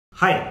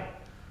Hi,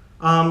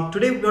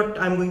 today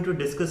what I'm going to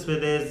discuss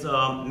with is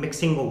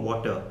mixing of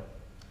water.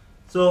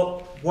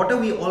 So water,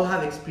 we all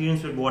have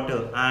experience with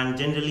water, and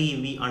generally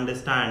we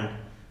understand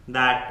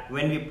that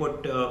when we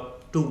put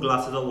two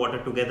glasses of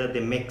water together,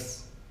 they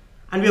mix,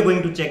 and we are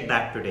going to check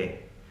that today.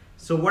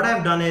 So what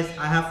I've done is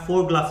I have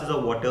 4 glasses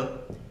of water.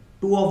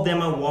 2 of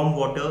them are warm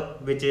water,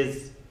 which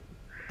is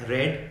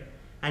red,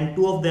 and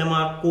 2 of them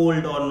are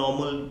cold or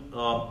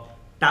normal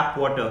tap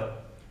water,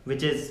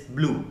 which is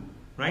blue,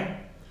 right?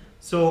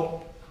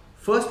 So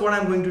first what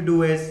I'm going to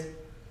do is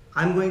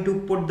I'm going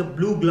to put the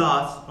blue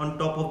glass on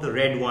top of the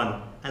red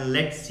one, and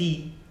let's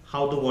see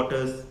how the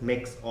waters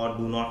mix or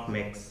do not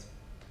mix.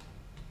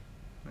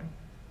 Right?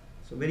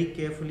 So very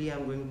carefully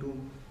I'm going to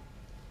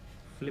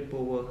flip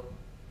over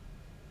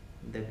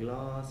the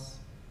glass.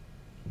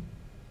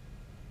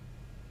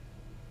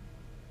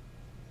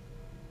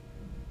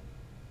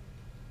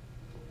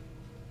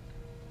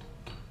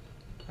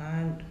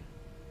 And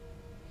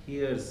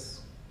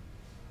here's,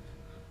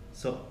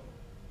 so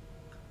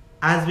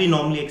as we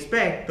normally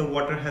expect, the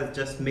water has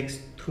just mixed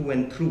through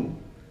and through.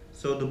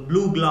 So the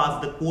blue glass,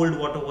 the cold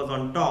water was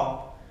on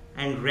top,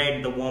 and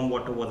red, the warm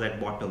water was at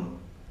bottom.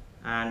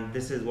 And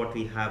this is what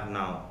we have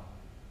now.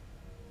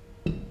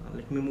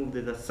 Let me move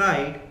this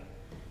aside,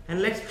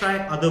 and let's try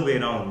other way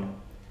around.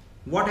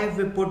 What if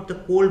we put the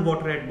cold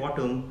water at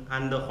bottom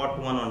and the hot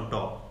one on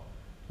top?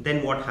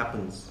 Then what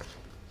happens?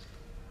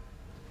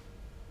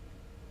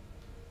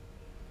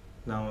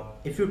 Now,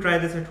 if you try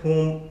this at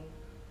home,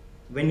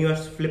 when you are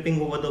flipping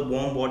over the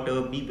warm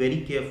water, be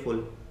very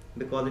careful,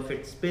 because if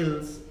it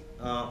spills,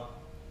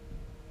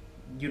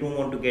 you don't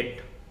want to get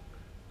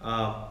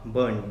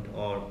burned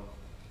or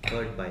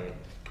hurt by it.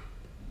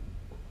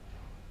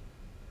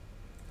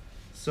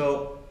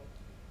 So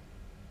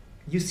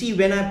you see,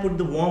 when I put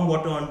the warm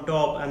water on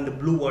top and the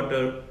blue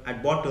water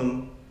at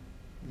bottom,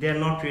 they are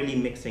not really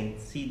mixing.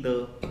 See,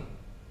 the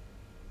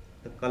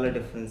color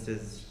difference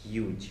is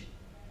huge.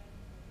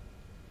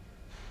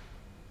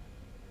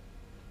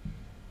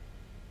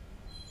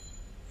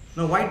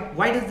 Now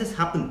why does this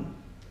happen?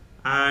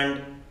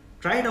 And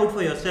try it out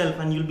for yourself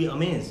and you'll be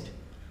amazed.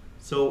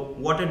 So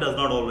water does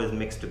not always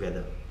mix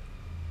together.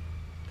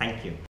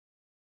 Thank you.